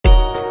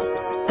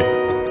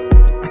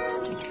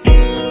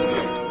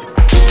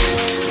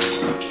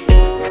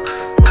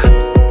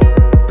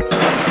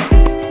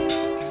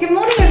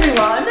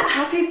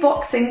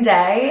Boxing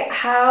Day.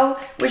 How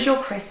was your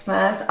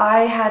Christmas?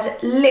 I had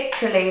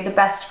literally the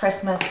best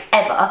Christmas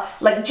ever.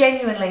 Like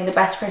genuinely the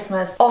best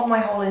Christmas of my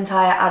whole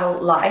entire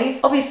adult life.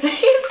 Obviously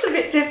it's a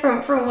bit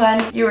different from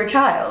when you were a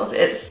child.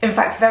 It's in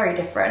fact very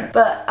different.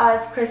 But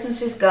as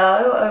Christmases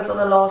go over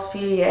the last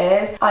few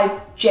years, I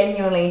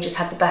genuinely just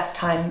had the best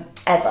time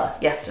ever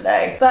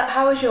yesterday. But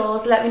how was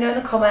yours? Let me know in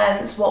the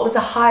comments. What was a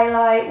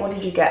highlight? What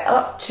did you get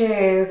up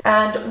to?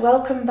 And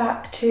welcome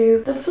back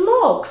to the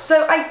vlog.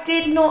 So I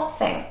did not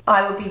think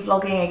I would be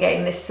vlogging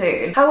again this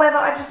soon. However,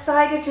 I've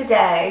decided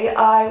today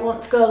I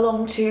want to go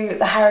along to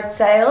the Harrods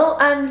sale,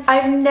 and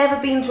I've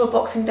never been to a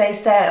Boxing Day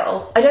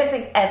sale. I don't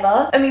think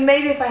ever. I mean,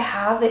 maybe if I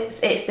have, it's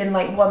been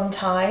like one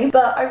time,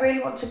 but I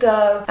really want to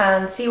go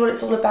and see what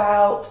it's all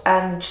about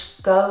and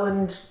just go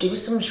and do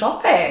some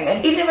shopping.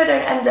 And even if I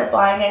don't end up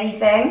buying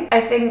anything,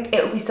 I think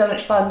it would be so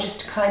much fun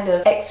just to kind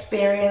of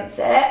experience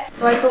it.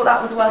 So I thought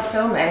that was worth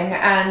filming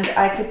and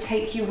I could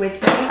take you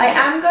with me. I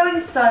am going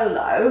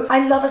solo.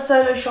 I love a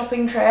solo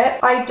shopping trip.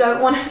 I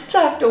don't want to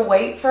have to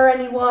wait for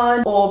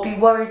anyone or be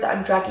worried that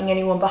I'm dragging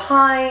anyone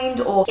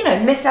behind or, you know,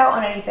 miss out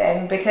on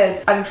anything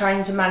because I'm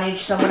trying to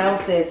manage someone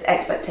else's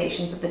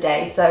expectations of the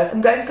day. So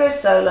I'm going to go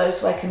solo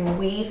so I can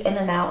weave in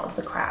and out of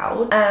the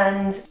crowd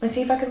and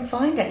see if I can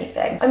find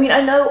anything. I mean,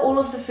 I know all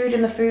of the food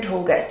in the food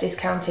hall gets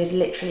discounted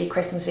literally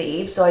Christmas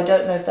Eve, so I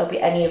don't know if there'll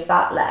be any of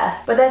that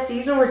left. But their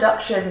seasonal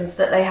reductions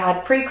that they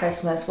had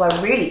pre-Christmas were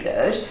really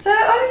good. So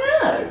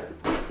I don't know.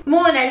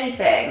 More than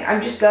anything,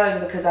 I'm just going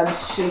because I'm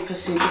super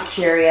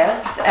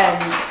curious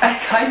and I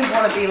kind of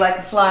want to be like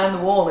a fly on the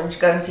wall and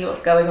just go and see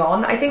what's going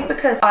on. I think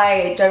because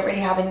I don't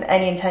really have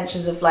any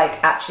intentions of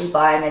like actually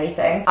buying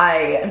anything,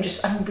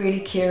 I'm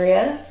really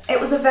curious. It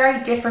was a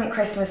very different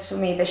Christmas for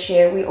me this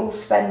year. We all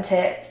spent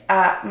it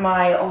at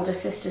my older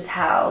sister's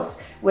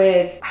house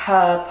with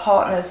her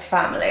partner's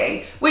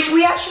family, which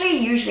we actually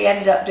usually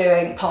ended up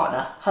doing,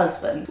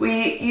 husband.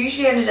 We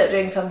usually ended up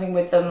doing something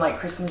with them like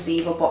Christmas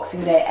Eve or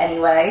Boxing Day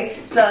anyway,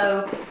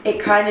 so it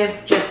kind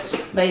of just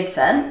made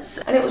sense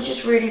and it was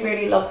just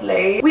really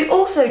lovely. We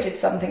also did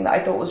something that I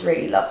thought was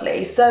really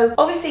lovely. So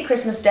obviously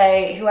Christmas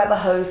Day, whoever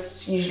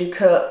hosts usually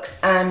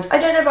cooks, and I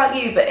don't know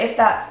about you, but if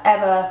that's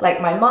ever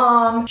like my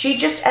mom, she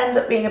just ends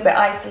up being a bit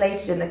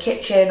isolated in the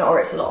kitchen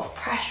or it's a lot of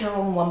pressure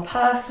on one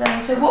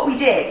person. So what we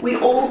did, we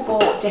all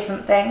bought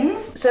different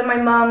things. So my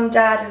mum,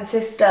 dad and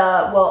sister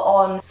were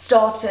on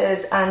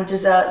starters and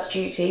desserts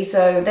duty,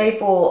 so they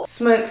bought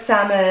smoked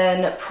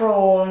salmon,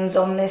 prawns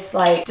on this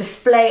like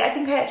display. I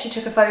think I actually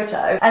took a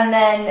photo. And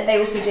then they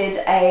also did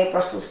a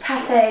Brussels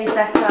pate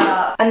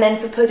setup, and then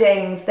for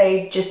puddings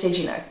they just did,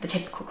 you know, the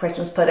typical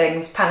Christmas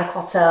puddings, panna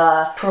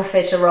cotta,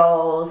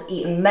 profiteroles,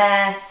 Eton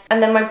mess.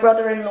 And then my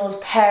brother-in-law's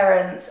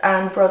parents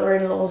and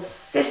brother-in-law's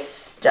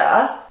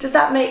sister, does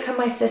that make her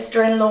my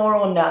sister-in-law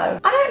or no?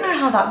 I don't know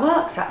how that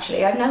works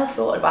actually. I've never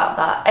thought about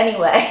that.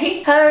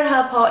 Anyway, her and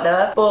her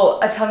partner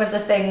bought a ton of the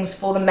things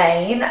for the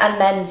main, and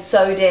then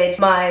so did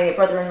my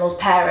brother-in-law's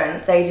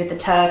parents. They did the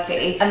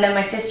turkey, and then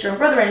my sister and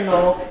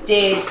brother-in-law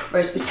did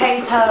roast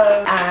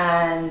potato,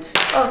 and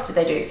what else did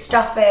they do?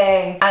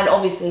 Stuffing, and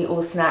obviously all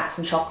the snacks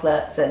and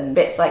chocolates and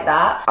bits like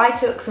that. I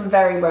took some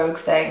very rogue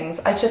things.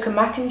 I took a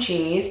mac and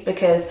cheese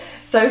because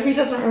Sophie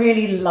doesn't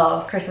really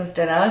love Christmas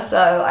dinner,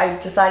 so I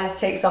decided to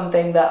take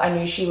something that I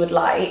knew she would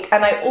like,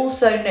 and I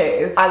also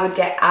knew I would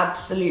get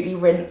absolutely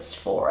rinsed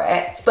for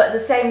it, but at the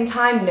same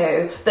time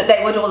knew that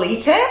they would all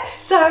eat it.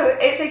 So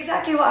it's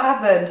exactly what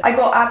happened. I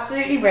got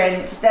absolutely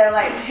rinsed. They're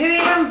like, who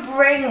even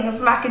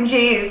brings mac and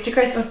cheese to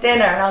Christmas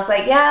dinner? And I was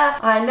like, yeah,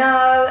 I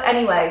know.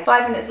 Anyway,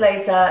 5 minutes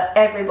later,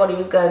 everybody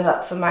was going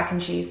up for mac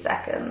and cheese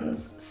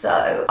seconds.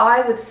 So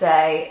I would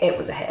say it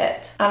was a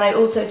hit. And I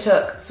also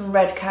took some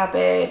red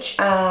cabbage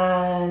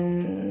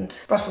and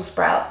Brussels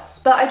sprouts.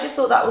 But I just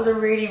thought that was a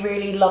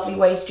really lovely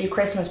way to do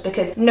Christmas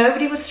because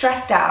nobody was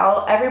stressed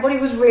out. Everybody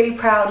was really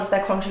proud of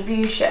their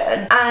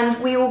contribution,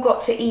 and we all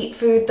got to eat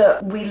food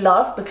that we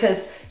love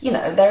because, you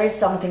know, there is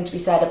something to be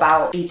said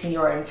about eating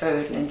your own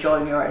food and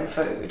enjoying your own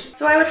food.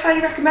 So I would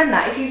highly recommend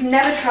that. If you've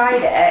never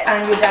tried it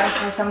and you're down to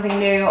try something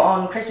new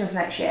on Christmas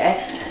next year,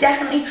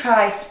 definitely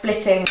try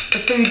splitting the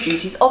food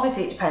duties.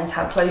 Obviously it depends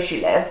how close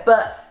you live,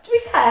 but to be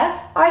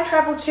fair, I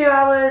travelled 2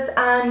 hours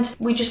and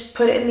we just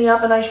put it in the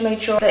oven. I just made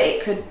sure that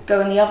it could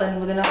go in the oven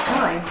with enough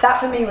time.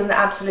 That for me was an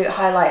absolute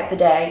highlight of the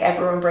day,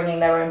 everyone bringing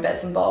their own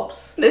bits and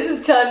bobs. This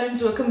has turned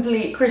into a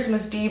complete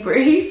Christmas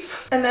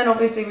debrief. And then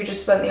obviously we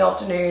just spent the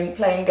afternoon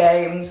playing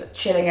games,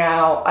 chilling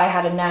out. I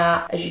had a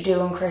nap, as you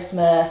do on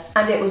Christmas,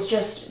 and it was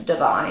just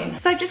divine.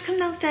 So I've just come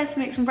downstairs to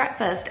make some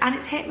breakfast, and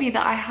it's hit me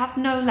that I have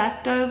no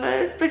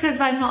leftovers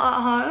because I'm not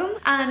at home,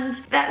 and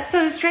that's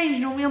so strange.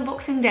 Normally on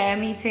Boxing Day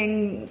I'm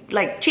eating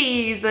like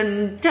cheese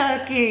and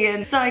turkey,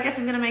 and so I guess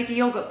I'm gonna make a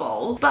yogurt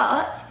bowl,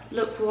 but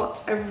look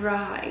what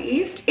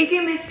arrived. If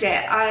you missed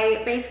it,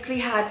 I basically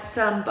had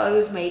some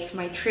bows made for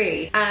my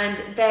tree, and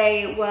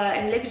they were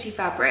in Liberty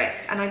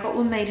fabrics, and I got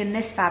one made in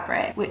this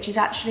fabric, which is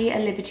actually a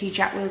Liberty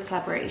Jack Wills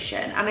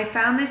collaboration, and I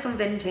found this on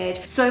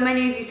Vinted. So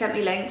many of you sent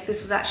me links.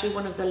 This was actually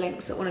one of the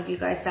links that one of you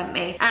guys sent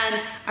me,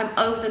 and I'm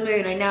over the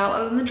moon. I now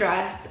own the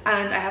dress,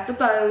 and I have the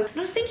bows, and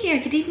I was thinking I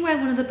could even wear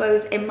one of the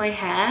bows in my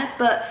hair,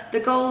 but the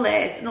goal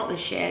is, not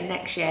this year,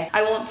 next year,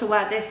 I want to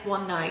wear this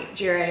one night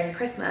during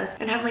Christmas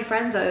and have my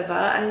friends over,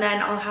 and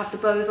then I'll have the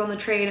bows on the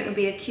tree, and it would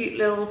be a cute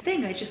little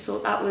thing. I just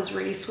thought that was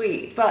really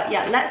sweet. But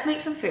yeah, let's make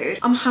some food.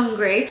 I'm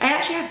hungry. I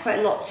actually have quite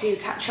a lot to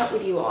catch up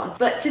with you on,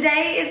 but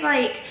today is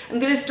like, I'm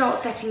gonna start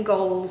setting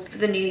goals for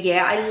the new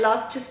year. I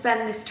love to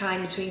spend this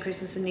time between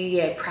Christmas and New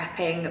Year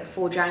prepping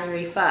for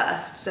January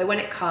 1st, so when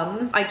it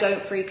comes, I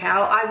don't freak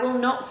out. I will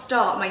not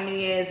start my New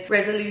Year's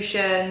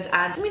resolutions,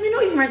 and I mean, they're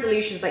not even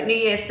resolutions, like New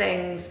Year's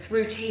things,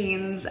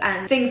 routines,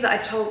 and things that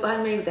I've told,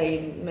 maybe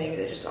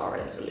they just are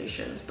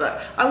resolutions,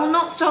 but I will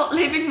not start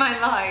living my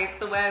life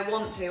the way I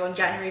want to on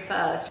January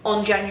 1st.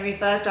 On January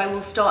 1st, I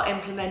will start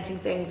implementing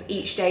things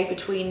each day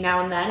between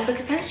now and then,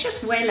 because then it's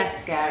just way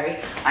less scary.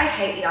 I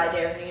hate the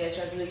idea of New Year's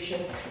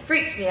resolutions. It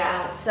freaks me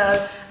out.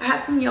 So I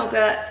have some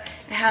yogurt.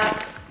 I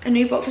have a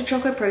new box of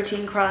chocolate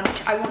protein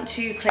crunch. I want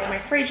to clear my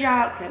fridge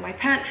out, clear my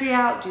pantry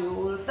out, do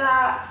all of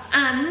that.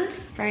 And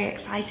very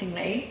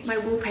excitingly, my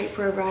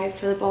wallpaper arrived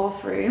for the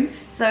bathroom.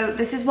 So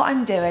this is what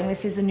I'm doing.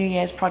 This is a New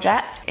Year's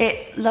project.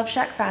 It's Love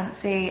Shack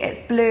Fancy. It's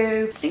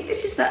blue. I think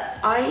this is the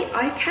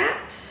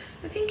iCat,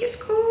 I think it's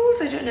called.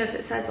 I don't know if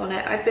it says on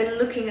it. I've been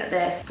looking at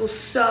this for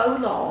so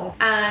long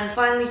and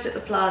finally took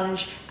the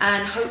plunge,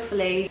 and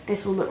hopefully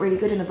this will look really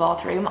good in the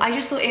bathroom. I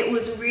just thought it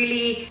was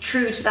really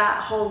true to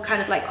that whole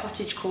kind of like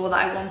cottagecore that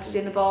I wanted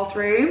in the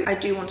bathroom. I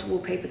do want to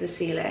wallpaper the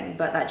ceiling,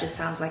 but that just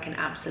sounds like an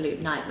absolute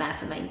nightmare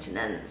for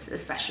maintenance,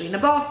 especially in a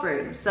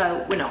bathroom.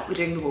 So we're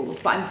doing the walls,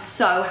 but I'm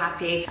so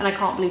happy and I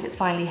can't believe it's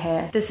finally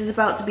here. This is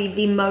about to be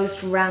the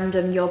most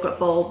random yogurt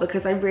bowl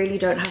because I really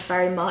don't have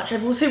very much.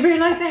 I've also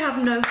realized I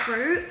have no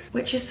fruit,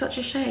 which is such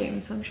a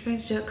shame. So I'm just going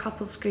to do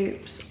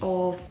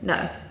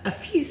a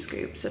few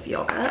scoops of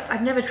yogurt.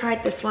 I've never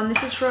tried this one.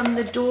 This is from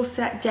the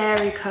Dorset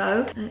Dairy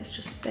Co. And it's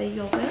just their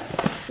yogurt.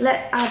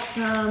 Let's add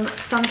some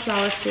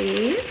sunflower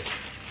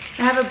seeds.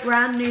 I have a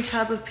brand new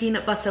tub of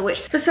peanut butter,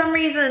 which for some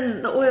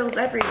reason the oil's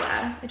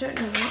everywhere. I don't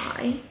know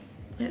why.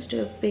 Let's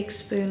do a big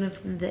spoon of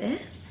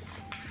this.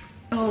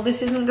 Oh,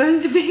 this isn't going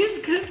to be as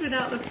good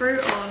without the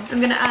fruit on. I'm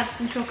gonna add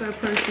some chocolate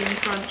protein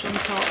crunch on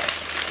top.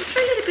 Just for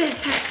a little bit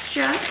of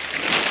texture.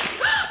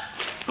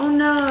 Oh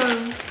no,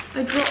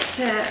 I dropped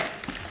it.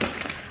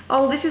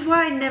 Oh, this is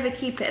why I never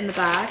keep it in the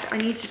bag. I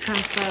need to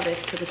transfer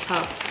this to the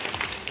tub.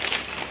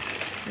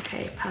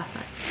 Okay,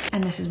 perfect.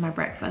 And this is my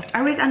breakfast. I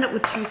always end up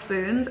with 2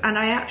 spoons, and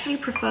I actually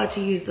prefer to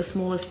use the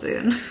smaller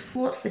spoon.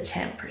 What's the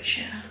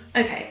temperature?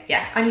 Okay,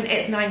 yeah, I mean,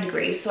 it's 9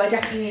 degrees, so I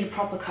definitely need a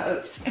proper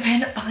coat. If I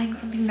end up buying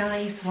something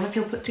nice, I want to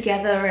feel put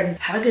together and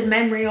have a good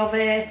memory of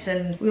it,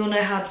 and we all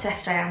know how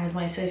obsessed I am with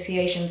my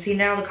association. See,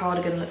 now the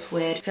cardigan looks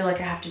weird. I feel like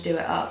I have to do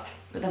it up,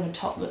 but then the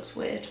top looks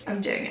weird. I'm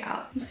doing it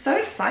up. I'm so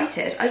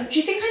excited. Do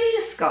you think I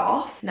need a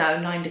scarf? No,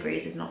 9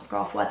 degrees is not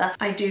scarf weather.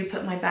 I do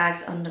put my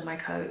bags under my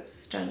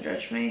coats. Don't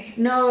judge me.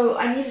 No,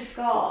 I need a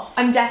scarf.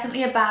 I'm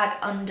definitely a bag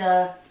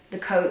under the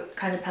coat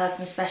kind of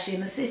person, especially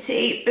in the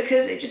city,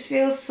 because it just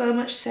feels so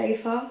much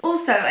safer.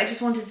 Also, I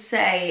just wanted to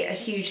say a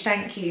huge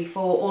thank you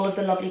for all of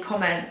the lovely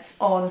comments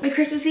on my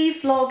Christmas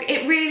Eve vlog.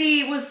 It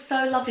really was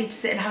so lovely to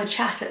sit and have a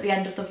chat at the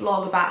end of the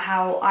vlog about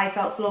how I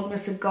felt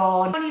Vlogmas had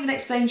gone. I can't even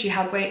explain to you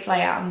how grateful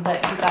I am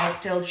that you guys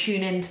still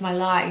tune into my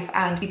life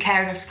and you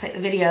care enough to click the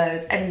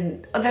videos,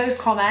 and those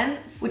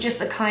comments were just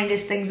the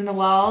kindest things in the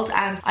world.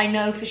 And I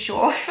know for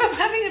sure if I'm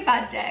having a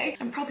bad day,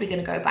 I'm probably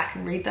gonna go back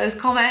and read those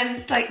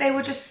comments. Like, they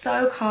were just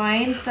so kind.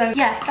 So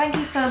yeah, thank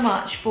you so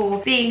much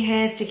for being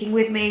here, sticking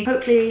with me.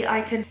 Hopefully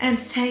I can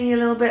entertain you a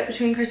little bit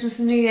between Christmas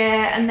and New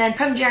Year, and then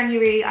come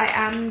January I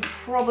am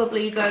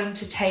probably going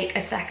to take a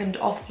second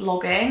off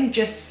vlogging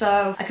just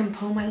so I can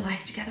pull my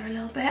life together a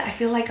little bit. I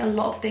feel like a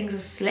lot of things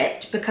have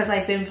slipped because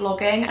I've been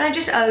vlogging, and I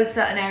just owe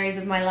certain areas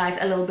of my life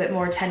a little bit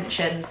more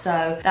attention,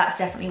 so that's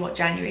definitely what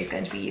January is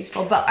going to be used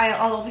for. But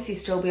I'll obviously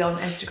still be on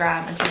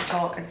Instagram and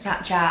TikTok and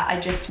Snapchat. I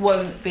just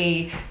won't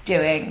be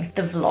doing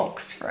the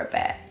vlogs for a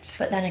bit.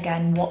 But then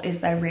again, what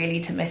is there really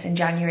to miss in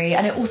January?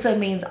 And it also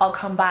means I'll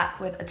come back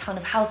with a ton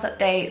of house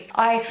updates.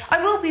 I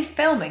will be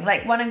filming,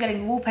 like when I'm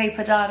getting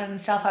wallpaper done and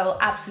stuff, I will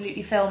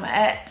absolutely film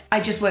it.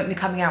 I just won't be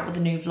coming out with a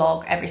new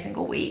vlog every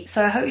single week.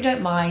 So I hope you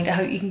don't mind. I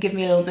hope you can give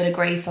me a little bit of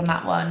grace on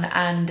that one.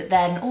 And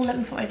then, oh, let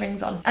me put my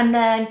rings on. And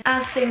then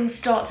as things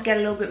start to get a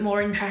little bit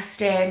more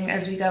interesting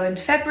as we go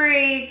into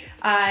February,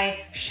 I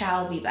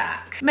shall be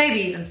back.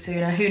 Maybe even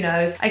sooner, who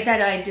knows? I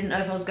said I didn't know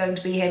if I was going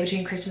to be here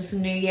between Christmas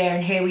and New Year,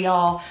 and here we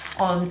are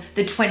on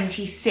the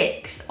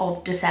 26th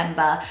of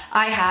December.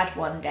 I had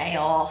one day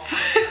off.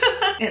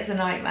 It's a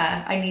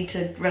nightmare. I need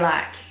to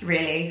relax,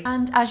 really.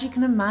 And as you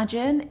can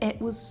imagine,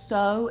 it was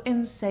so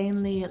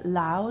insanely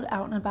loud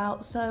out and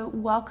about, so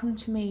welcome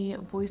to me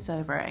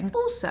voiceovering.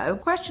 Also,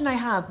 question I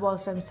have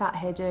whilst I'm sat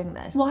here doing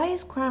this, why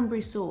is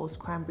cranberry sauce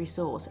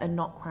and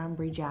not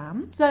cranberry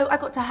jam? So I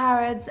got to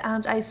Harrods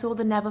and I saw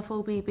the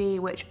Neverfull BB,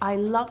 which I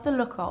love the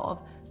look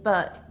of,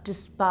 but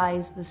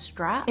despise the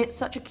strap. It's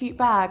such a cute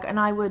bag and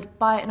I would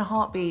buy it in a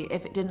heartbeat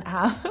if it didn't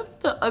have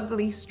the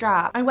ugly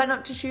strap. I went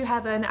up to Shoe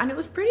Heaven and it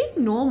was pretty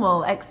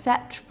normal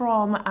except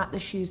from at the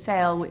shoe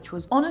sale, which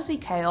was honestly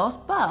chaos,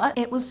 but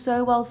it was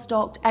so well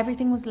stocked.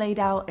 Everything was laid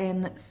out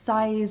in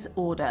size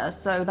order,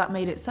 so that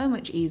made it so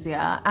much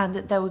easier, and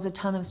there was a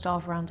ton of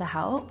staff around to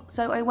help.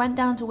 So I went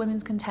down to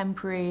Women's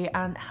Contemporary,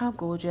 and how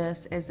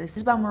gorgeous is this?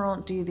 Isabel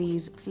Marant do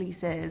these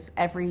fleeces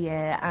every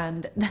year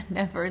and they're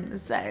never in the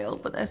sale,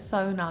 but they're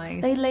so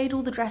nice. They laid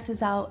all the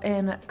dresses out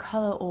in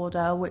colour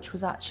order, which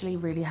was actually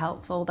really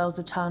helpful. There was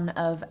a ton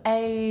of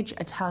age,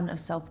 a ton of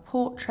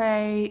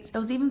self-portraits.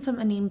 There was even some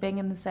Anine Bing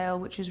in the sale,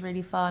 which was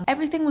really fun.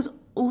 Everything was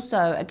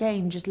also,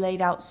 again, just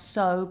laid out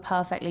so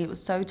perfectly. It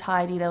was so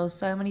tidy. There was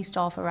so many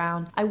staff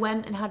around. I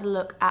went and had a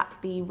look at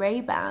the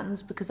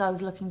Ray-Bans because I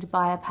was looking to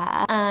buy a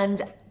pair,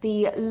 and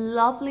the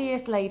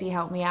loveliest lady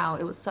helped me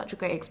out. It was such a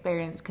great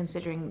experience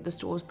considering the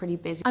store was pretty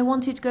busy. I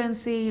wanted to go and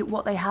see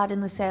what they had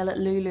in the sale at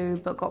Lulu,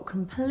 but got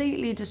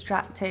completely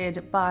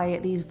distracted by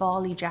these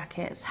Varley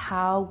jackets.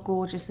 How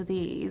gorgeous are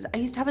these? I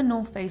used to have a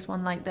North Face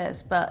one like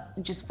this,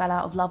 but just fell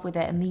out of love with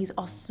it, and these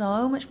are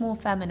so much more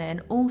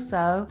feminine.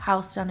 Also, how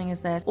stunning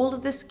is this? All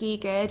of the ski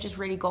gear just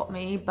really got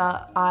me,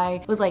 but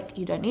I was like,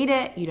 you don't need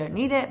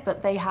it,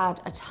 but they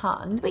had a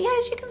ton. But yeah,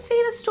 as you can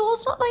see, the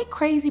store's not like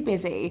crazy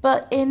busy,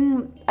 but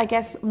in, I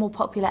guess, more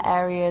popular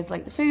areas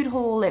like the food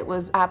hall, it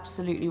was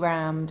absolutely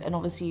rammed, and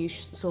obviously you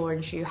saw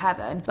in Shoe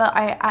Heaven. But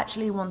I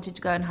actually wanted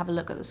to go and have a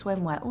look at the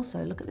swimwear.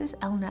 Also, look at this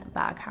Elnet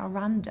bag, how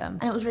random.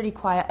 And it was really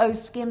quiet. Oh,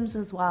 Skims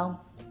as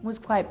well was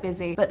quite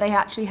busy, but they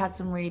actually had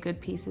some really good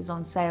pieces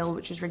on sale,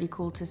 which is really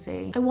cool to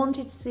see. I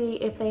wanted to see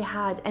if they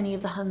had any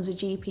of the Hunza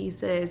G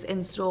pieces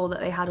in store that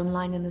they had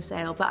online in the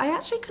sale, but I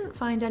actually couldn't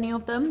find any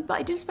of them. But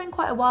I did spend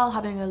quite a while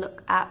having a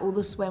look at all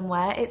the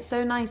swimwear. It's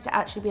so nice to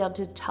actually be able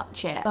to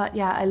touch it. But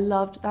yeah, I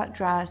loved that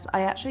dress.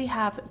 I actually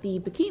have the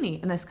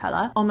bikini in this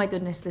color. Oh my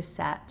goodness, this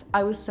set.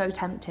 I was so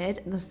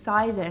tempted. The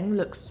sizing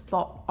looks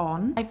spot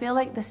on. I feel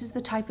like this is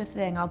the type of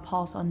thing I'll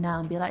pass on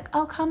now and be like,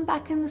 I'll come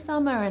back in the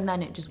summer, and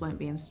then it just won't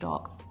be in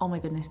stock. Oh my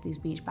goodness, these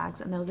beach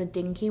bags. And there was a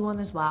dinky one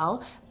as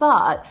well.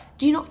 But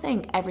do you not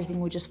think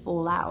everything would just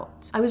fall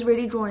out? I was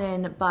really drawn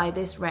in by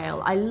this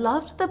rail. I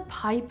loved the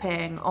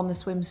piping on the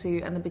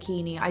swimsuit and the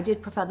bikini. I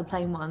did prefer the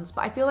plain ones,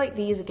 but I feel like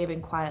these are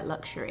giving quiet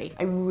luxury.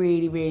 I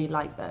really, really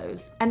like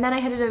those. And then I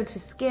headed over to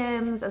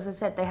Skims. As I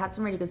said, they had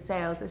some really good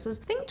sales. This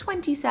was, I think,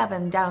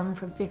 27 down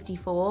from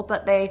 54,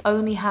 but they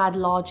only had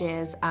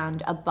larges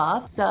and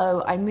above.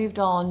 So I moved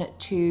on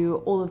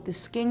to all of the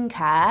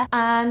skincare,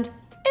 and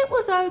it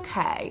was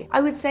okay. I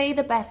would say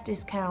the best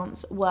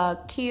discounts were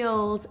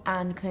Kiehl's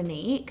and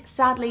Clinique.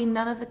 Sadly,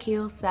 none of the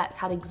Kiehl's sets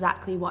had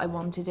exactly what I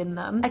wanted in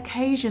them.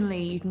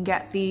 Occasionally, you can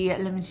get the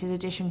limited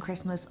edition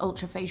Christmas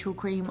Ultra Facial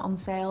Cream on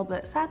sale,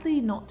 but sadly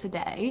not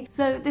today.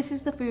 So this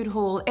is the food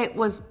haul. It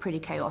was pretty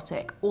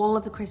chaotic. All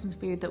of the Christmas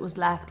food that was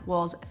left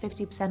was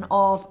 50%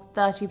 off,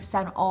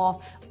 30%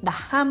 off. The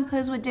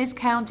hampers were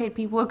discounted.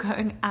 People were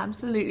going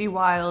absolutely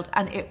wild,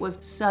 and it was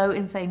so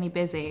insanely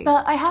busy.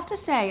 But I have to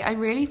say, I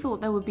really thought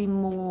there would be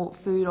more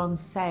food on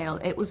sale.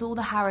 It was all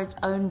the Harrods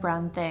own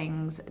brand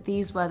things.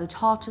 These were the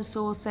tartar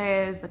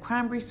sauces, the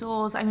cranberry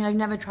sauce. I mean, I've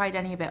never tried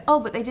any of it. Oh,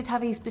 but they did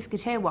have these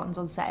biscuiteer ones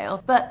on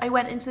sale. But I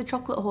went into the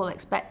chocolate hall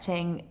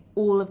expecting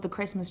all of the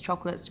Christmas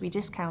chocolates to be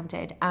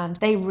discounted, and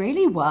they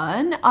really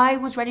weren't. I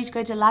was ready to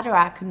go to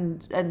Laderack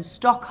and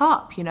stock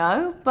up, you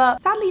know,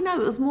 but sadly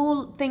no, it was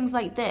more things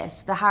like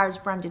this, the Harrods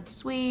branded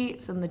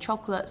sweets and the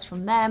chocolates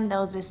from them. There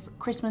was this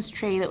Christmas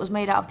tree that was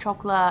made out of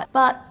chocolate,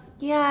 but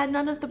yeah,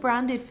 none of the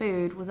branded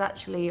food was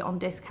actually on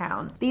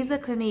discount. These are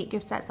the Clinique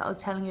gift sets that I was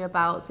telling you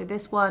about. So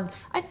this one,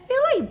 I feel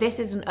like this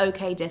is an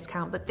okay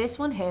discount, but this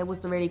one here was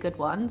the really good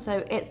one.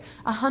 So it's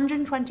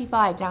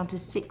 125 down to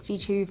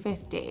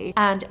 62.50,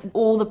 and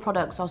all the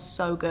products are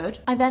so good.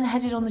 I then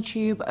headed on the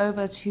tube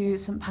over to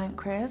St.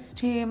 Pancras,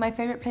 to my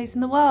favorite place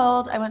in the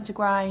world. I went to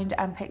Grind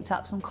and picked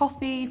up some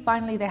coffee.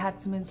 Finally, they had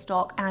some in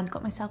stock, and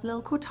got myself a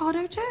little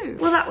cortado too.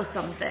 Well, that was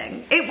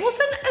something. It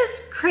wasn't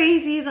as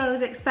crazy as I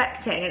was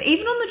expecting, and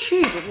even on the tube,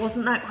 it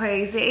wasn't that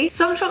crazy.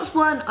 Some shops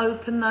weren't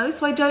open though,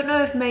 so I don't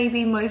know if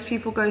maybe most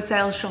people go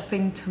sale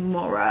shopping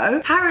tomorrow.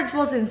 Harrods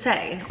was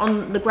insane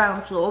on the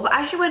ground floor, but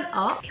as you went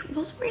up, it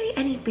wasn't really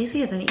any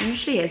busier than it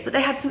usually is, but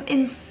they had some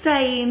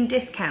insane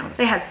discounts.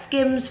 They had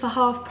Skims for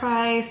half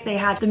price. They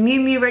had the Miu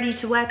Miu ready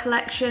to wear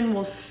collection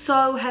was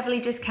so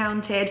heavily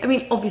discounted. I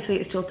mean, obviously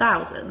it's still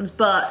thousands,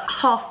 but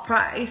half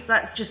price,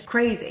 that's just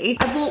crazy.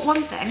 I bought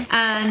one thing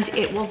and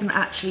it wasn't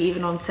actually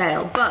even on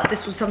sale, but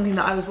this was something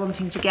that I was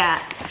wanting to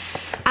get.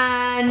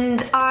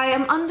 and I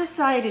am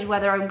undecided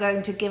whether I'm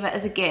going to give it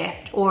as a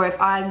gift or if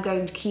I'm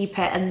going to keep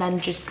it and then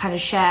just kind of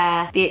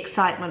share the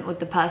excitement with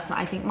the person that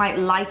I think might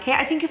like it.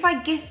 I think if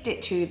I gift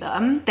it to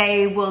them,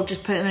 they will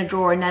just put it in a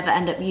drawer and never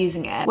end up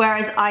using it.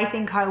 Whereas I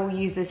think I will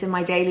use this in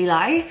my daily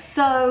life.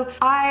 So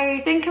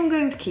I think I'm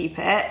going to keep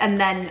it,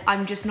 and then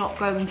I'm just not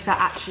going to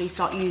actually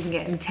start using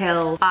it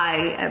until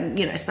I,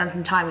 you know, spend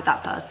some time with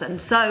that person.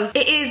 So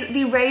it is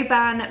the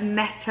Ray-Ban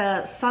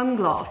Meta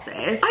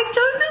sunglasses. I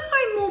don't know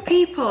why more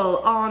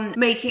people aren't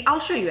making, I'll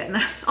show you it in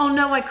there. Oh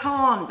no, I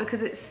can't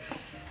because it's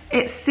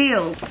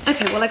sealed.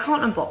 Okay, well I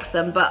can't unbox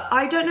them, but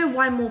I don't know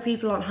why more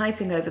people aren't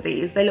hyping over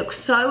these. They look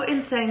so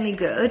insanely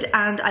good,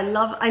 and I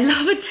love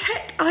a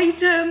tech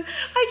item.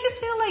 I just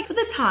feel like for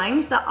the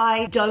times that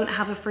I don't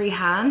have a free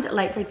hand,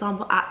 like for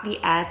example at the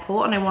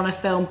airport and I want to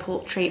film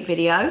portrait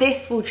video,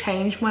 this will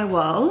change my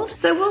world.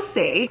 So we'll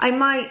see. I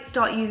might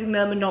start using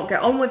them and not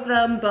get on with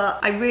them, but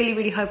I really,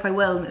 really hope I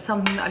will, and it's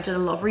something that I've done a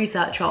lot of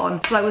research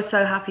on. So I was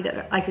so happy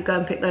that I could go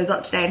and pick those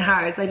up today in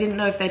Harrods. I didn't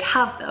know if they'd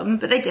have them,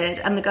 but they did,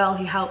 and the girl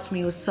who helped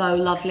me was so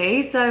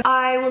lovely. So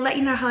I will let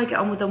you know how I get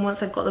on with them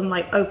once I've got them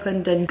like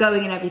opened and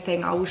going and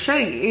everything. I will show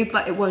you,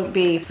 but it won't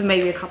be for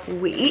maybe a couple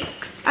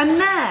weeks. And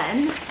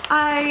then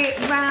I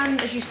ran,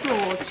 as you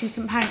saw, to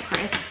St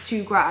Pancras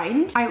to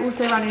Grind. I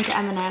also ran into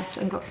M&S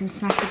and got some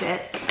snacky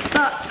bits,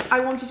 but I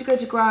wanted to go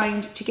to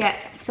Grind to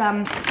get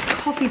some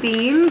coffee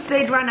beans.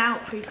 They'd run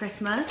out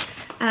pre-Christmas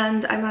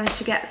and I managed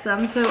to get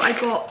some. So I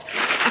got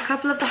a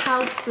couple of the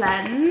house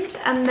blend,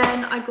 and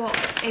then I got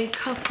a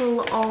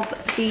couple of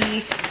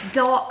the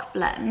dark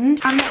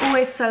blend, and they're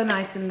always so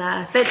nice in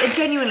there. They're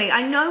genuinely,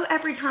 I know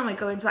every time I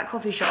go into that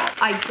coffee shop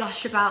I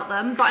gush about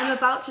them, but I'm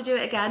about to do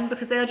it again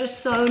because they are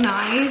just so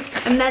nice.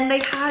 And then they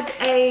had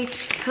a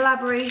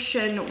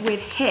collaboration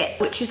with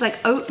HIT, which is like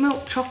oat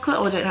milk chocolate,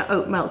 or I don't know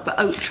oat milk,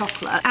 but oat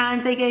chocolate,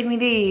 and they gave me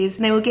these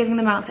and they were giving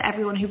them out to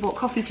everyone who bought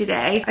coffee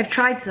today. I've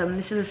tried some.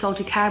 This is a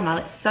salty caramel,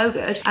 it's so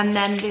good, and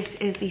then this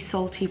is the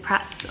salty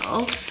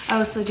pretzel. I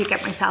also did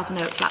get myself an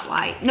oat flat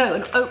white, no,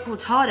 an oat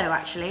cortado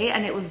actually,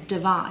 and it was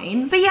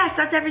divine. But yes,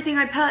 that's everything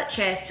I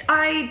purchased.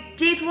 I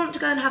did want to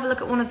go and have a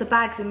look at one of the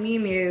bags in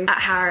Miu Miu at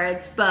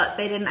Harrods, but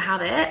they didn't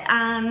have it.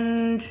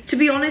 And to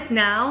be honest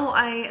now,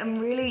 I am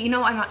really, you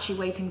know what I'm actually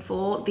waiting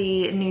for?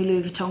 The new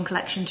Louis Vuitton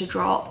collection to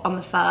drop on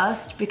the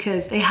 1st,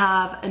 because they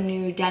have a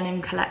new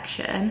denim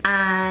collection,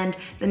 and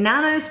the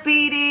Nano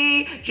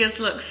Speedy just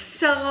looks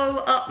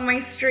so up my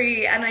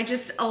street, and I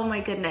just, oh my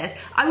goodness.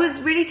 I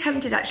was really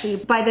tempted actually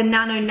by the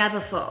Nano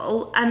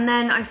Neverfull, and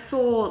then I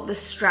saw the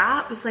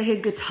strap. It's like a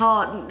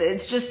guitar.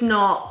 It's just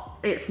not,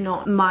 it's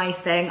not my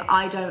thing.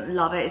 I don't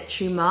love it, it's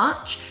too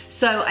much.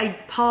 So I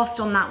passed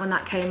on that when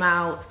that came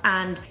out,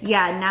 and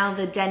yeah, now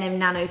the denim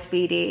Nano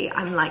Speedy,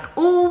 I'm like,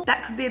 oh,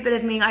 that could be a bit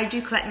of me. I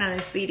do collect Nano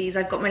Speedies.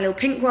 I've got my little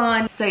pink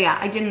one. So yeah,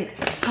 I didn't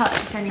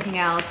purchase anything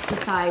else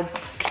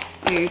besides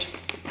food.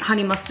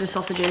 Honey mustard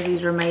sausages,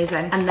 these are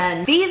amazing. And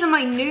then these are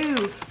my new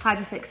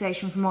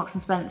hyperfixation from Marks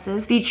 &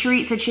 Spencer's, the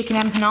chorizo chicken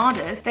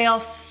empanadas. They are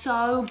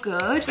so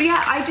good. But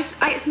yeah,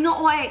 it's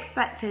not what I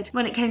expected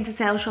when it came to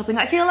sale shopping.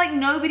 I feel like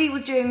nobody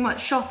was doing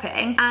much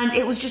shopping, and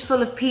it was just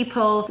full of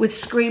people with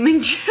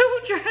screaming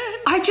children.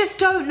 I just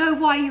don't know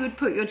why you would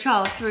put your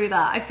child through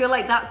that. I feel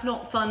like that's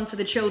not fun for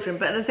the children,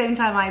 but at the same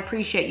time, I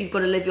appreciate you've got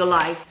to live your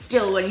life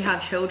still when you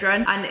have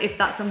children. And if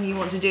that's something you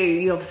want to do,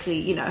 you obviously,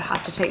 you know,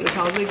 have to take your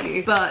child with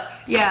you. But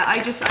yeah,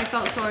 I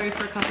felt sorry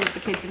for a couple of the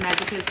kids in there,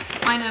 because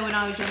I know when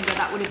I was younger,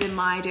 that would have been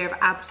my idea of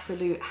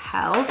absolute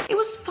hell. It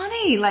was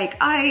funny. Like,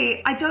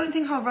 I don't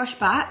think I'll rush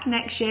back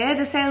next year.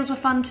 The sales were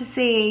fun to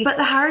see, but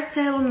the Harrods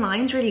sale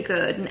online's really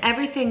good, and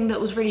everything that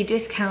was really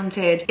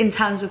discounted in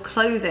terms of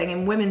clothing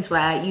and women's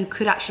wear, you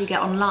could actually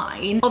get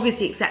online,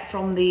 obviously except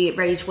from the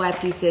ready-to-wear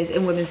pieces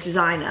in women's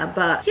designer.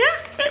 But yeah,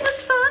 it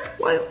was fun.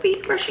 Won't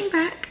be rushing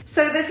back.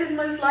 So this is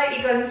most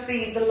likely going to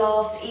be the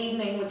last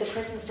evening with the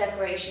Christmas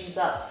decorations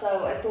up,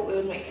 so I thought we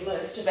would make the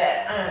most of it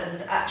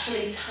and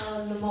actually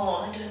turn them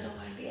on. I don't know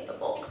where the other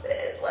box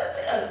is. Where's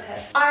it? Oh, it's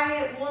here.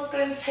 I was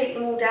going to take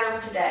them all down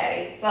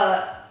today,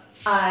 but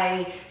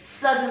I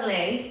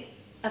suddenly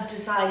have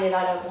decided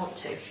I don't want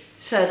to.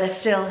 So they're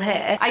still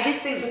here. I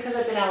just think because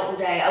I've been out all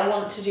day, I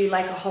want to do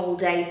like a whole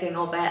day thing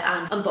of it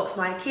and unbox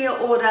my IKEA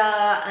order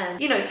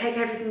and, you know, take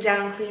everything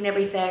down, clean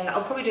everything.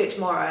 I'll probably do it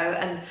tomorrow,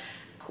 and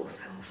of course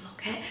I will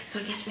vlog it. So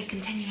I guess we're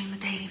continuing the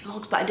daily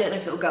vlogs, but I don't know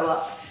if it'll go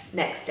up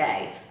next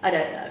day. I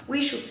don't know.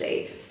 We shall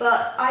see.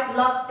 But I've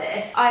loved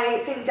this. I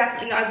think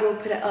definitely I will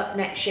put it up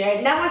next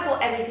year. Now I've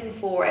got everything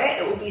for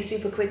it, it will be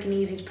super quick and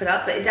easy to put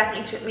up, but it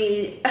definitely took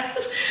me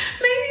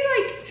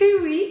maybe like 2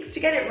 weeks to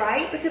get it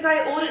right, because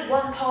I ordered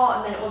one part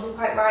and then it wasn't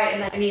quite right,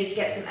 and then I needed to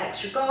get some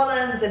extra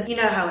garlands, and you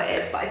know how it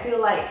is, but I feel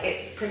like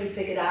it's pretty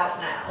figured out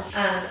now,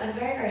 and I'm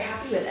very, very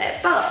happy with it.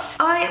 But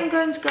I am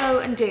going to go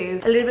and do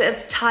a little bit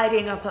of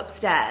tidying up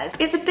upstairs.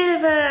 It's a bit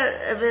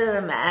of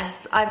a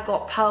mess. I've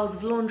got piles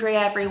of laundry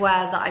everywhere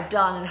that I've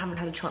done and haven't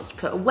had a chance to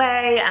put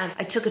away, and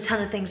I took a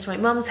ton of things to my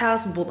mum's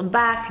house and brought them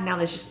back, and now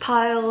there's just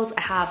piles.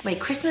 I have my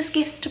Christmas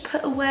gifts to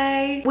put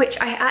away, which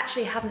I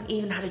actually haven't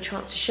even had a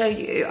chance to show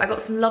you. I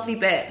got some lovely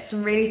bits,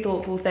 some really really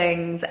thoughtful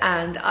things,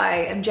 and I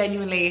am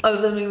genuinely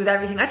over the moon with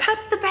everything. I've had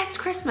the best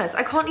Christmas.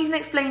 I can't even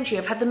explain to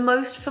you. I've had the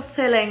most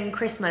fulfilling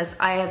Christmas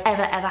I have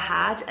ever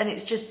had, and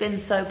it's just been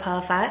so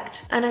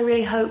perfect. And I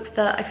really hope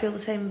that I feel the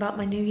same about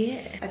my new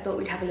year. I thought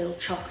we'd have a little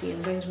chocolate.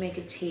 I'm going to make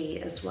a tea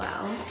as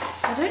well.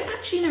 I don't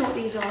actually know what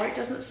these are. It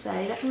doesn't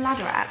say. They're from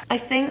Ladder App. I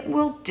think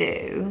we'll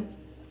do...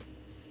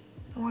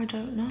 Oh, I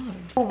don't know.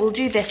 Oh, we'll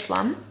do this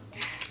one.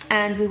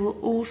 And we will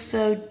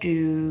also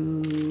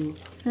do...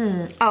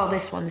 Oh,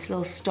 this one, this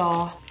little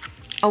star.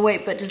 Oh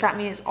wait, but does that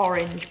mean it's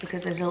orange?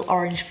 Because there's little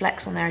orange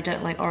flecks on there. I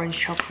don't like orange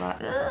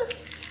chocolate.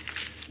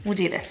 We'll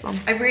do this one.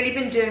 I've really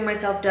been doing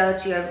myself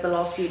dirty over the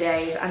last few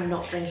days and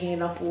not drinking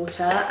enough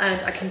water,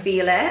 and I can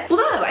feel it.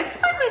 Although, I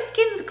feel like my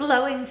skin's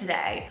glowing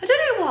today. I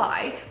don't know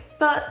why,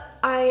 but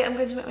I am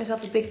going to make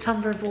myself a big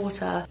tumbler of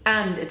water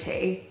and a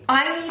tea.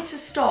 I need to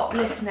stop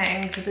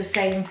listening to the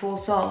same 4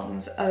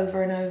 songs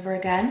over and over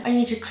again. I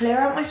need to clear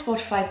out my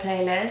Spotify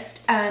playlist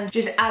and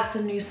just add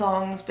some new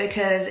songs,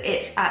 because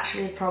it's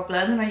actually a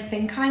problem, and I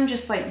think I'm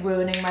just like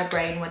ruining my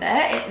brain with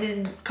it.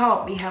 It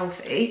can't be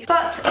healthy.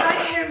 But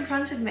right here in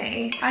front of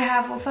me, I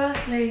have, well,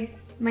 firstly,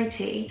 my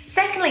tea.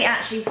 Secondly,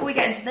 actually, before we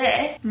get into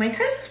this, my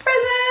Christmas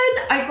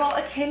present. I got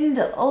a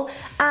Kindle,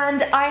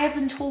 and I have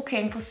been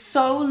talking for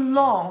so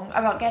long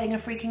about getting a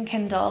freaking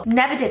Kindle.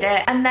 Never did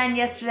it. And then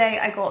yesterday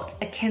I got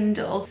a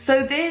Kindle.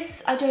 So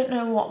this, I don't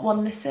know what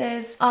one this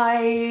is.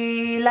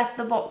 I left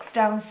the box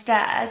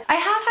downstairs. I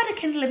have had a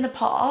Kindle in the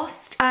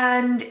past,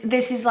 and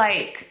this is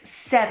like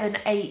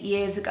 7-8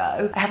 years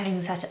ago. I haven't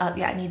even set it up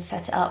yet. I need to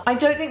set it up. I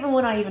don't think the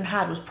one I even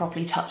had was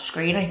properly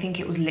touchscreen. I think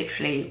it was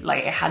literally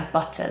like it had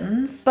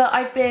buttons. But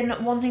I've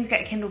been wanting to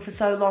get a Kindle for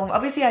so long.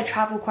 Obviously I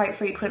travel quite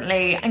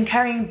frequently, and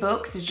carrying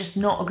books is just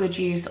not a good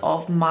use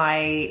of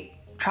my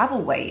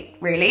travel weight,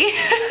 really.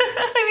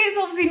 I mean, it's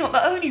obviously not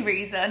the only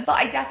reason, but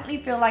I definitely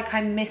feel like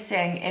I'm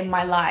missing in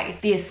my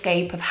life the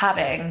escape of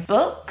having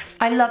books.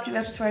 I love to be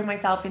able to throw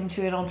myself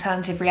into an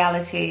alternative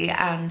reality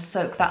and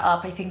soak that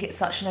up. I think it's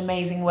such an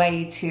amazing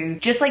way to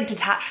just like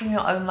detach from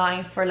your own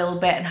life for a little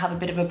bit and have a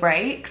bit of a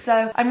break.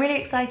 So I'm really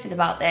excited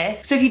about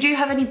this. So if you do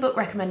have any book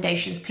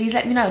recommendations, please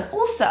let me know. And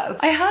also,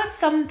 I heard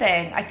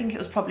something, I think it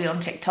was probably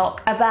on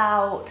TikTok,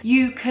 about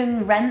you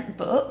can rent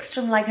books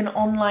from like an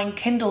online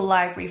Kindle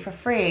library for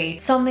free.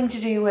 Something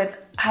to do with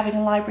having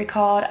a library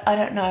card. I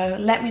don't know.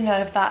 Let me know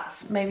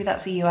if maybe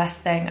that's a US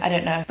thing. I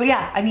don't know. But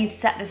yeah, I need to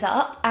set this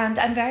up, and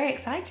I'm very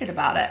excited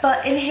about it.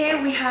 But in here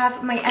we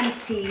have my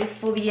empties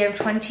for the year of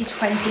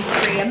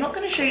 2023. I'm not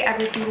going to show you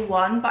every single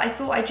one, but I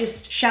thought I'd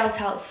just shout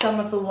out some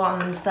of the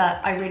ones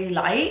that I really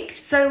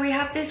liked. So we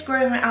have this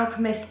Grown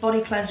Alchemist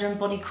body cleanser and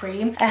body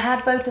cream. I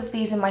had both of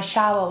these in my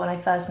shower when I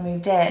first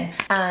moved in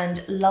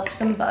and loved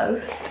them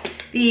both.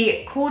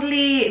 The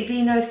Caudalie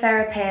Vino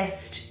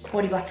Therapist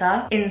body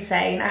butter,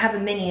 insane. I have a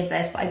mini of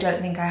this, but I don't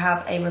think I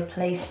have a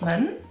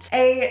replacement.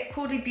 A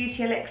Caudalie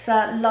Beauty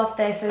Elixir, love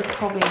this. There's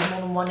probably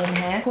more than one in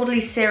here.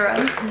 Caudalie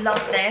Serum,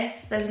 love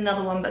this. There's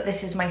another one, but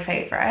this is my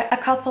favorite. A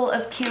couple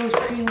of Kiehl's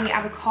Creamy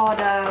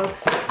Avocado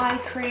Eye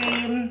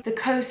Cream. The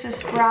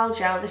Kosas Brow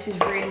Gel, this is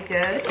really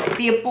good.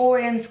 The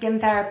Arborian Skin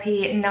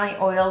Therapy Night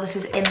Oil, this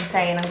is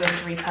insane. I'm going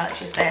to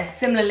repurchase this.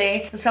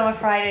 Similarly, the Summer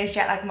Fridays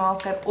Jet Lag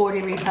Mask, I've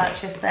already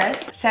repurchased this.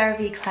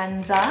 CeraVe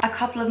Cleanser. A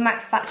couple of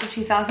Max Factor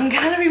 2000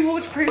 Calorie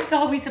Waterproof, so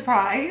I'll be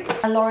surprised.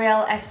 A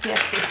L'Oreal SPF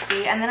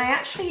 50, and then I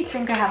actually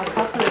think I have a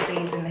couple of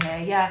these in here,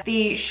 yeah.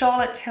 The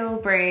Charlotte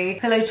Tilbury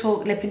Pillow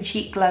Talk Lip and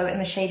Cheek Glow in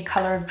the shade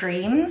Color of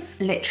Dreams.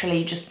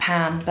 Literally just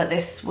pan, but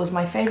this was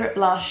my favorite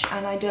blush,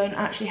 and I don't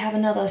actually have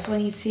another, so I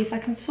need to see if I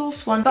can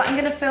source one. But I'm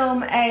gonna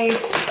film a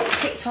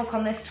TikTok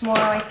on this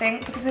tomorrow, I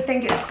think, because I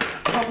think it's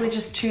probably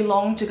just too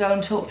long to go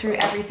and talk through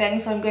everything,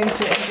 so I'm going to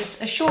do it in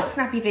just a short,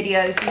 snappy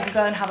video, so you can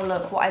go and have a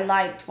look what I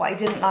liked, what I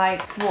didn't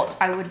like, what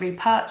I would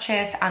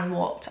repurchase, and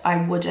what I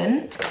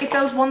wouldn't. If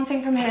there was one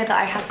thing from here that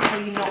I had to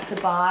tell you not to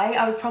buy,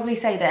 I would probably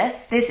say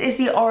this. This is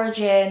the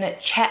Origin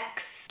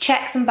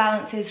Checks and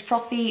Balances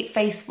Frothy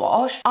Face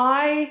Wash.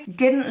 I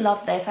didn't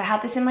love this. I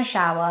had this in my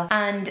shower,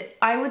 and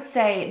I would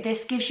say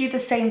this gives you the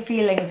same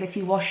feeling as if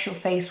you wash your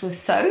face with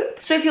soap.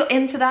 So if you're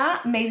into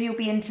that, maybe you'll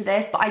be into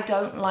this, but I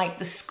don't like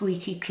the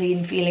squeaky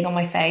clean feeling on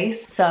my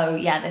face. So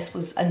yeah, this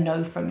was a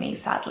no from me,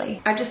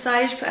 sadly. I've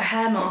decided to put a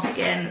hair mask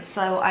in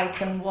so I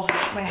can wash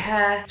my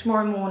hair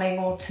tomorrow morning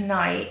or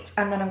tonight,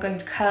 and then I'm going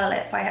to curl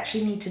it, but I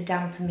actually need to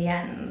dampen the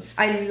ends.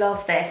 I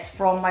love this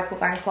from Michael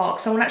Van Clark.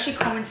 Someone actually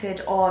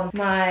commented on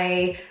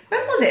my,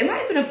 when was it? It might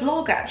have been a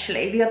vlog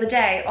actually, the other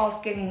day,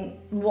 asking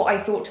what I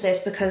thought to this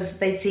because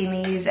they'd seen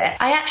me use it.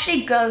 I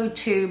actually go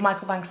to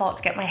Michael Van Clark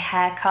to get my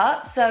hair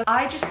cut, so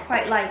I just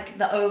quite like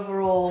the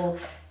overall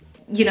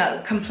you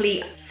know,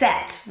 complete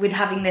set with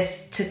having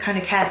this to kind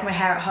of care for my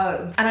hair at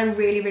home. And I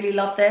really, really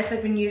love this.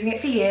 I've been using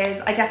it for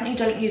years. I definitely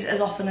don't use it as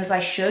often as I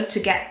should to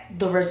get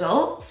the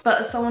results,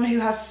 but as someone who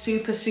has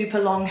super, super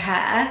long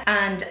hair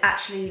and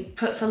actually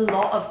puts a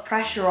lot of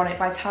pressure on it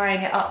by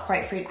tying it up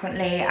quite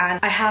frequently, and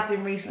I have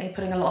been recently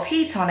putting a lot of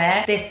heat on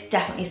it, this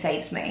definitely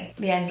saves me.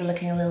 The ends are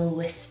looking a little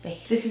wispy.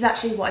 This is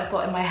actually what I've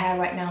got in my hair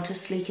right now to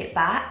sleek it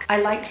back. I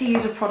like to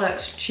use a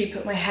product to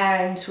put my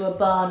hair into a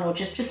bun or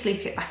just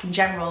sleek it back in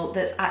general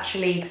that's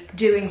actually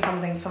doing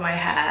something for my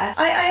hair.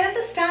 I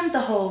understand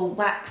the whole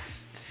wax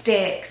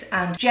sticks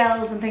and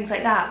gels and things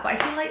like that, but I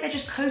feel like they're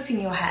just coating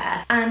your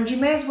hair, and you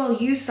may as well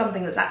use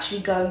something that's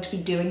actually going to be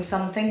doing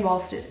something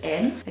whilst it's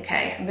in.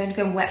 Okay, I'm going to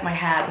go and wet my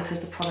hair because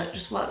the product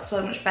just works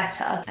so much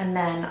better, and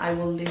then I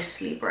will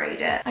loosely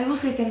braid it. I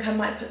also think I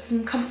might put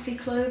some comfy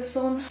clothes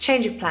on.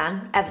 Change of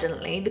plan,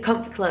 evidently. The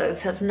comfy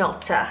clothes have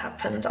not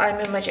happened. I'm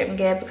in my gym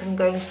gear because I'm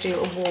going to do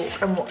a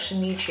walk and watch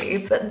some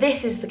YouTube, but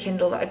this is the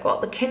Kindle that I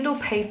got, the Kindle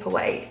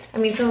Paperweight. I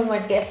mean, some of my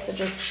gifts are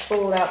just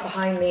sprawled out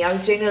behind me. I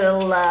was doing a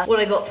little, what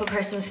I got for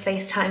Christmas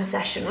FaceTime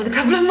session with a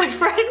couple of my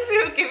friends.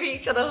 We were giving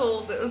each other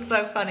hauls. It was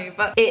so funny.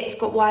 But it's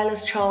got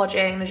wireless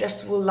charging, an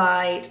adjustable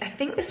light. I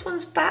think this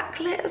one's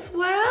backlit as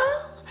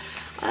well.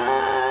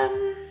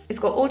 It's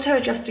got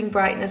auto-adjusting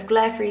brightness,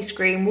 glare-free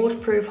screen,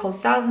 waterproof, holds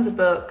thousands of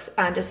books,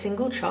 and a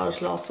single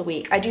charge lasts a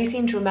week. I do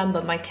seem to remember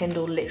my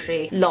Kindle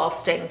literally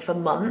lasting for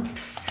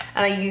months,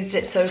 and I used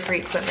it so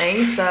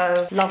frequently,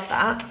 so love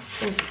that.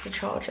 Also the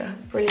charger,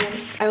 brilliant.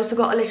 I also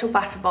got a little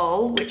batter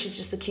bowl, which is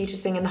just the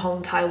cutest thing in the whole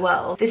entire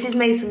world. This is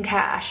Mason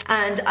Cash,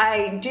 and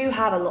I do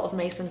have a lot of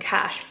Mason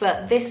Cash,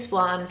 but this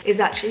one is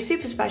actually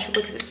super special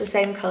because it's the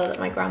same colour that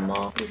my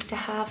grandma used to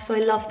have, so I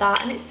love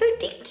that, and it's so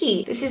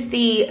dinky. This is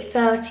the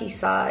 30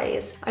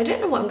 size. I don't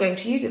know what I'm going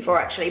to use it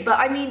for actually, but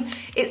I mean,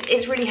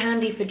 it's really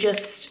handy for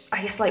just,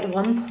 I guess, like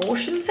one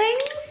portion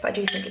things. But I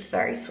do think it's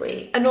very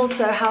sweet. And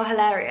also, how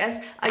hilarious,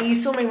 you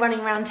saw me running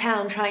around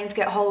town trying to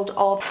get hold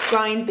of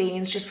grind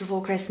beans just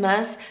before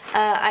Christmas.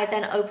 I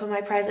then opened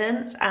my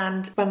presents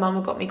and my mum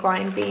had got me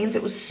grind beans.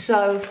 It was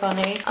so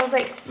funny. I was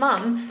like,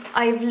 Mum,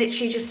 I've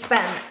literally just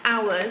spent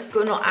hours,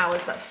 well, not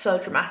hours, that's so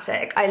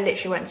dramatic. I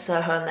literally went to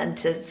Soho and then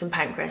to St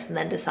Pancras and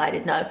then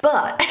decided no.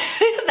 But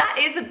that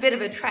is a bit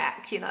of a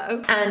trek, you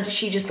know? And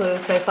she just thought it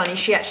was so funny.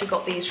 She actually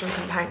got these from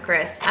St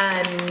Pancras,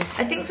 and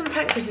I think St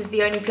Pancras is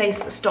the only place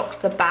that stocks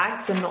the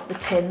bags and not the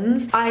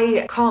tins.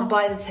 I can't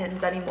buy the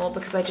tins anymore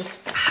because I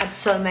just had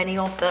so many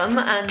of them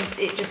and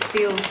it just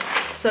feels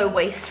so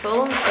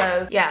wasteful.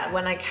 So yeah,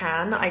 when I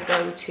can, I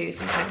go to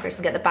St Pancras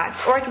and get the bags,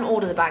 or I can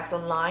order the bags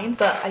online,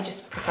 but I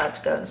just prefer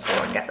to go in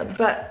store and get them.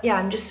 But yeah,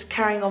 I'm just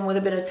carrying on with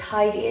a bit of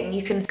tidying.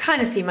 You can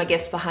kind of see my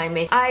gifts behind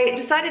me. I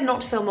decided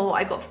not to film a what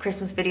I got for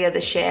Christmas video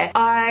this year.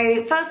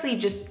 I firstly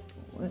just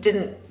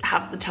didn't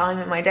have the time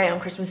in my day on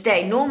Christmas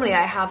Day. Normally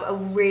I have a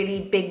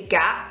really big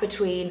gap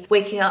between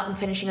waking up and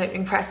finishing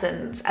opening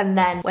presents and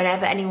then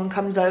whenever anyone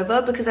comes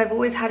over, because I've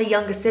always had a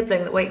younger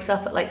sibling that wakes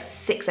up at like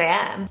 6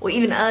 AM or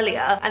even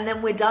earlier, and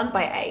then we're done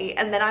by 8,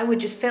 and then I would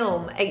just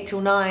film 8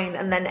 till 9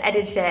 and then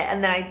edit it,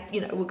 and then I,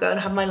 you know, would go and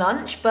have my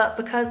lunch. But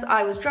because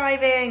I was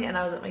driving and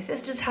I was at my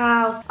sister's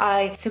house,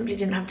 I simply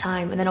didn't have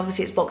time. And then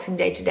obviously it's Boxing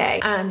Day today,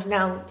 and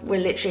now we're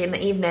literally in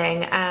the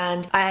evening,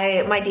 and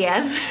my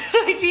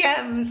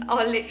DMs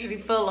are literally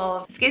full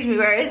of, excuse me,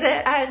 where is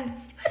it? And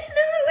I don't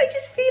know, I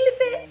just feel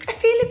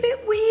a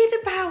bit weird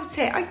about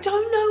it. I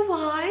don't know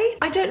why.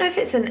 I don't know if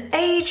it's an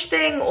age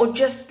thing or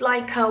just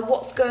like a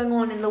what's going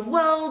on in the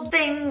world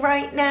thing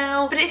right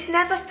now, but it's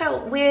never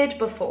felt weird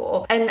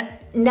before, and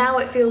now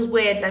it feels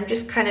weird, and I'm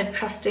just kind of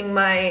trusting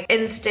my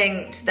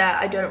instinct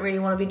that I don't really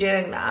want to be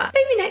doing that.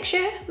 Maybe next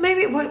year,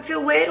 maybe it won't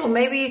feel weird, or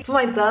maybe for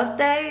my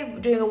birthday,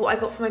 doing what I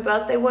got for my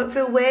birthday won't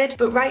feel weird.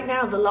 But right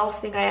now, the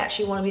last thing I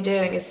actually want to be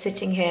doing is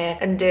sitting here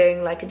and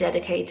doing like a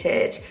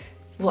dedicated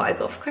what I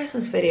got for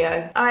Christmas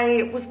video.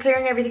 I was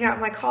clearing everything out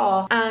of my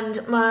car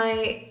and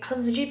my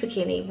Hunza G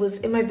bikini was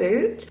in my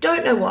boot.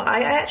 Don't know why.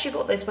 I actually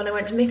got this when I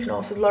went to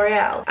Mykonos with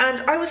L'Oreal, and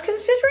I was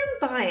considering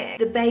buying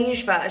the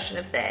beige version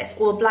of this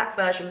or the black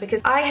version because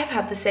I have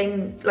had the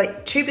same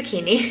like 2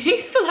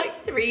 bikinis for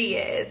like 3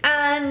 years,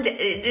 and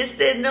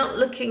they're not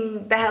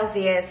looking the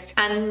healthiest,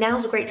 and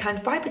now's a great time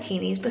to buy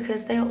bikinis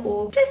because they are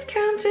all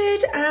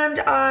discounted. And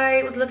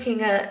I was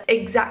looking at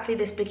exactly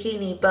this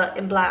bikini but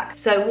in black.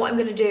 So what I'm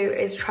gonna do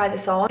is try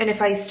this on, and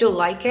if I still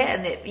like it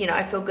and it, you know,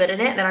 I feel good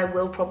in it, then I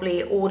will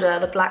probably order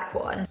the black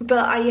one.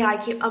 But yeah, I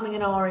keep umming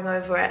and ahhing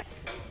over it.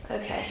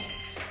 Okay,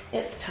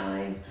 it's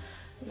time.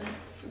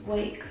 Let's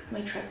wake my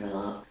treadmill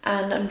up,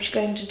 and I'm just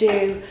going to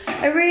do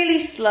a really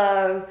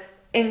slow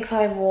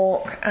incline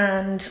walk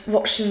and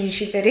watch some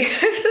YouTube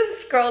videos and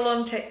scroll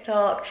on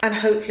TikTok, and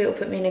hopefully it'll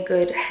put me in a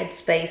good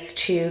headspace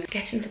to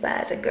get into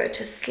bed and go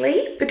to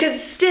sleep, because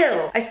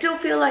I still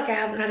feel like I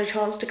haven't had a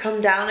chance to come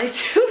down. I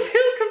still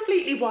feel completely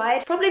completely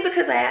wide. Probably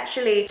because I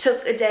actually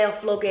took a day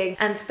off vlogging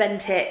and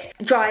spent it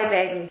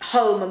driving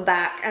home and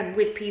back and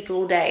with people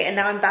all day, and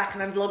now I'm back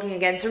and I'm vlogging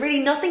again, so really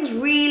nothing's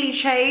really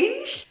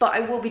changed. But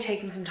I will be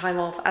taking some time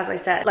off, as I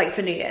said, like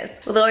for New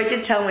Year's. Although I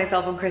did tell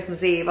myself on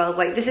Christmas Eve, I was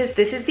like, this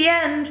is the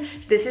end.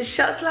 This is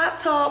Shut's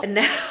laptop, and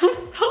now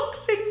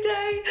Boxing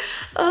Day.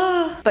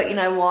 Oh. But you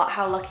know what?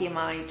 How lucky am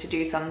I to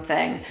do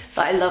something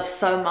that I love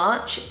so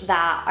much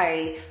that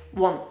I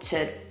want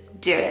to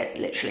do it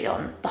literally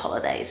on the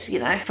holidays, you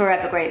know?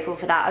 Forever grateful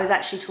for that. I was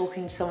actually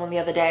talking to someone the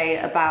other day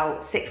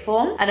about sixth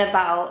form and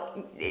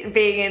about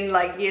being in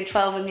like year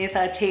 12 and year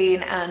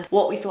 13 and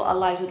what we thought our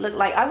lives would look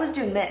like. I was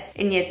doing this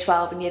in year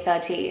 12 and year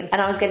 13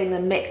 and I was getting the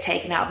mick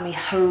taken out of me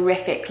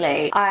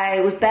horrifically. I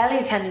was barely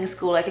attending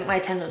school. I think my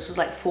attendance was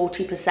like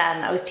 40%.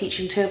 I was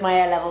teaching 2 of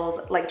my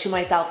A-levels like to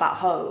myself at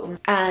home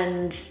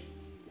and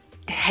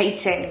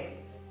hating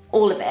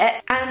all of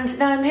it. And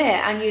now I'm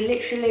here and you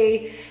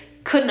literally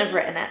couldn't have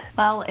written it.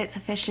 Well, it's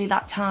officially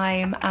that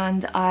time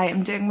and I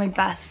am doing my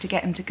best to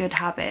get into good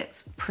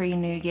habits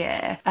pre-New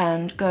Year,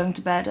 and going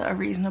to bed at a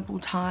reasonable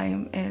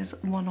time is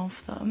one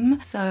of them.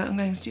 So I'm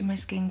going to do my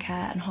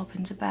skincare and hop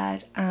into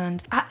bed,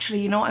 and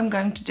actually, you know what I'm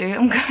going to do?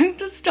 I'm going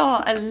to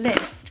start a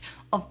list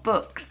of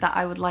books that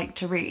I would like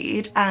to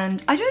read,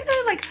 and I don't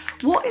know, like,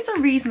 what is a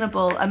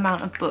reasonable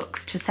amount of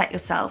books to set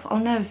yourself? Oh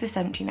no, is this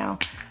empty now?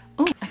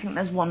 Oh, I think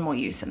there's one more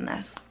use in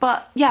this.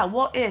 But yeah,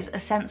 what is a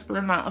sensible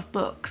amount of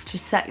books to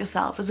set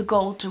yourself as a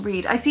goal to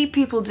read? I see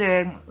people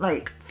doing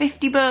like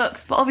 50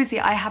 books, but obviously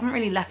I haven't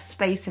really left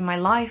space in my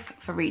life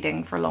for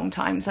reading for a long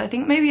time. So I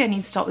think maybe I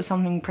need to start with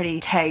something pretty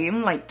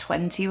tame, like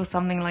 20 or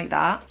something like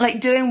that. Like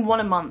doing 1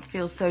 a month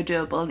feels so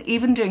doable, and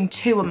even doing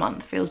 2 a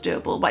month feels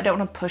doable, but I don't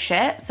want to push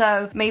it.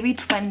 So maybe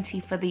 20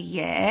 for the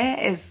year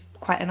is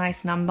quite a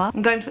nice number.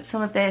 I'm going to put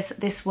some of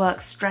this Work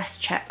stress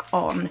check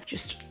on,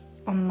 just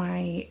on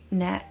my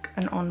neck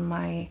and on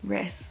my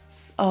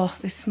wrists. Oh,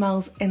 this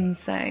smells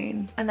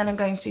insane. And then I'm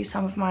going to do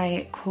some of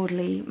my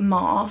quarterly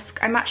mask.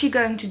 I'm actually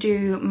going to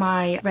do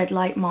my red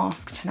light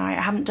mask tonight.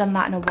 I haven't done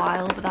that in a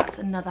while, but that's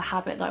another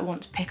habit that I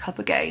want to pick up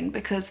again,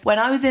 because when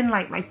I was in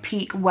like my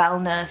peak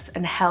wellness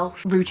and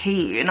health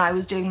routine, I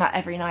was doing that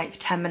every night for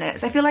 10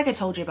 minutes. I feel like I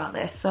told you about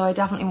this, so I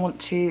definitely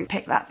want to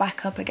pick that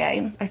back up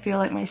again. I feel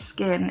like my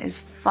skin is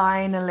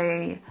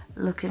finally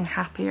looking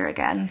happier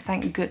again,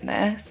 thank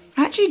goodness.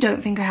 I actually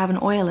don't think I have an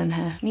oil in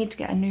here. I need to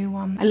get a new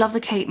one. I love the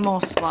Kate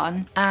Moss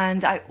one,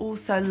 and I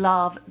also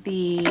love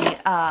the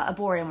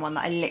Arborian one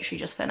that I literally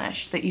just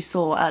finished that you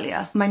saw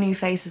earlier. My new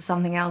face is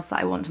something else that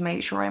I want to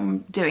make sure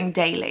I'm doing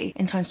daily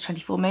in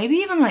 2024, maybe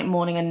even like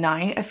morning and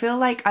night. I feel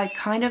like I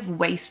kind of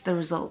waste the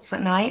results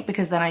at night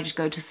because then I just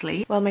go to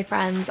sleep. Well, my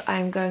friends,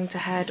 I'm going to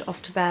head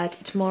off to bed.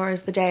 Tomorrow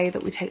is the day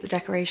that we take the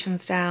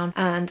decorations down,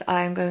 and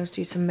I'm going to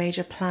do some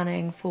major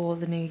planning for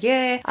the new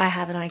year. I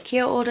have an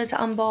IKEA order to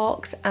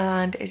unbox,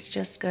 and it's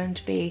just going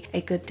to be a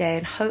good day,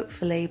 and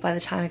hopefully by the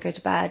time I go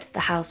to bed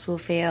the house will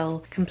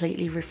feel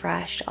completely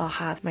refreshed. I'll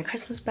have my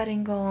Christmas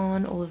bedding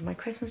gone, all of my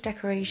Christmas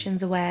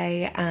decorations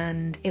away,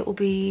 and it will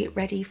be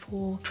ready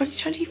for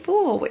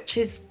 2024, which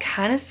is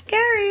kind of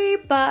scary.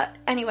 But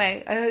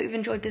anyway, I hope you've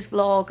enjoyed this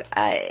vlog.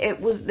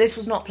 This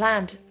was not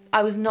planned.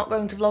 I was not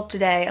going to vlog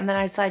today, and then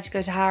I decided to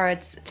go to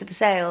Harrods to the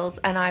sales,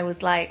 and I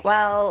was like,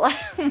 well,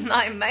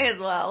 I may as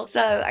well. So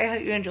I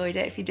hope you enjoyed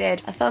it. If you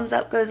did, a thumbs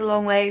up goes a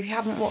long way. If you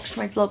haven't watched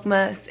my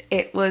Vlogmas,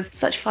 it was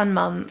such a fun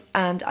month,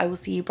 and I will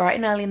see you bright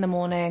and early in the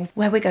morning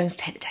where we're going to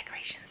take the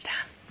decorations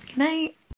down. Good night.